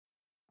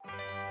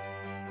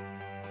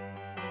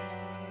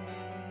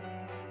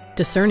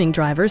Discerning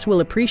drivers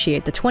will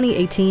appreciate the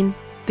 2018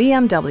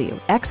 BMW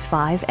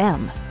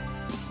X5M.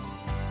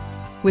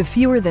 With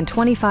fewer than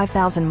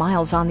 25,000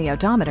 miles on the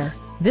odometer,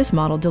 this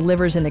model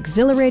delivers an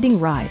exhilarating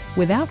ride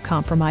without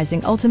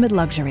compromising ultimate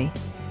luxury.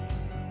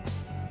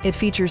 It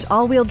features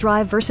all-wheel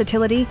drive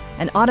versatility,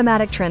 an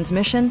automatic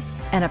transmission,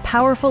 and a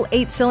powerful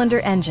 8-cylinder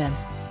engine.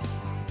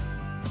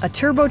 A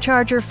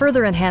turbocharger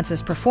further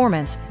enhances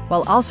performance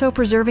while also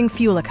preserving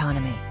fuel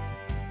economy.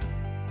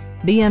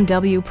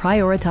 BMW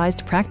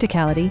prioritized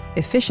practicality,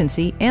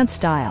 efficiency, and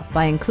style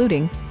by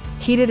including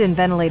heated and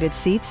ventilated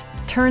seats,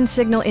 turn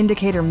signal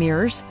indicator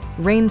mirrors,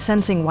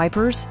 rain-sensing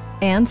wipers,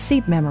 and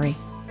seat memory.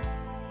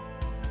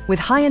 With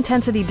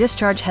high-intensity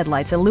discharge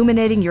headlights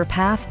illuminating your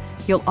path,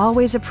 you'll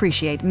always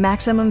appreciate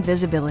maximum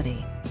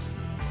visibility.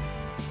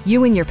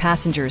 You and your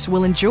passengers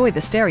will enjoy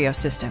the stereo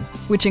system,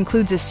 which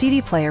includes a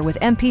CD player with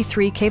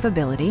MP3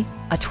 capability,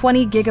 a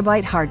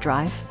 20-gigabyte hard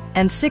drive,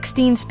 and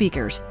 16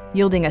 speakers,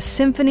 yielding a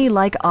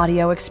symphony-like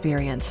audio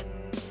experience.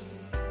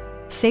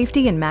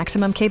 Safety and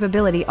maximum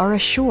capability are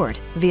assured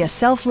via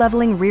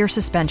self-leveling rear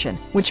suspension,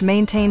 which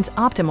maintains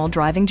optimal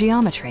driving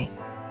geometry.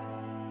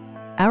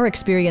 Our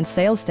experienced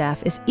sales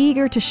staff is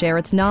eager to share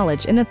its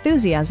knowledge and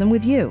enthusiasm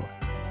with you.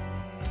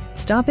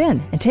 Stop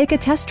in and take a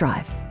test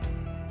drive.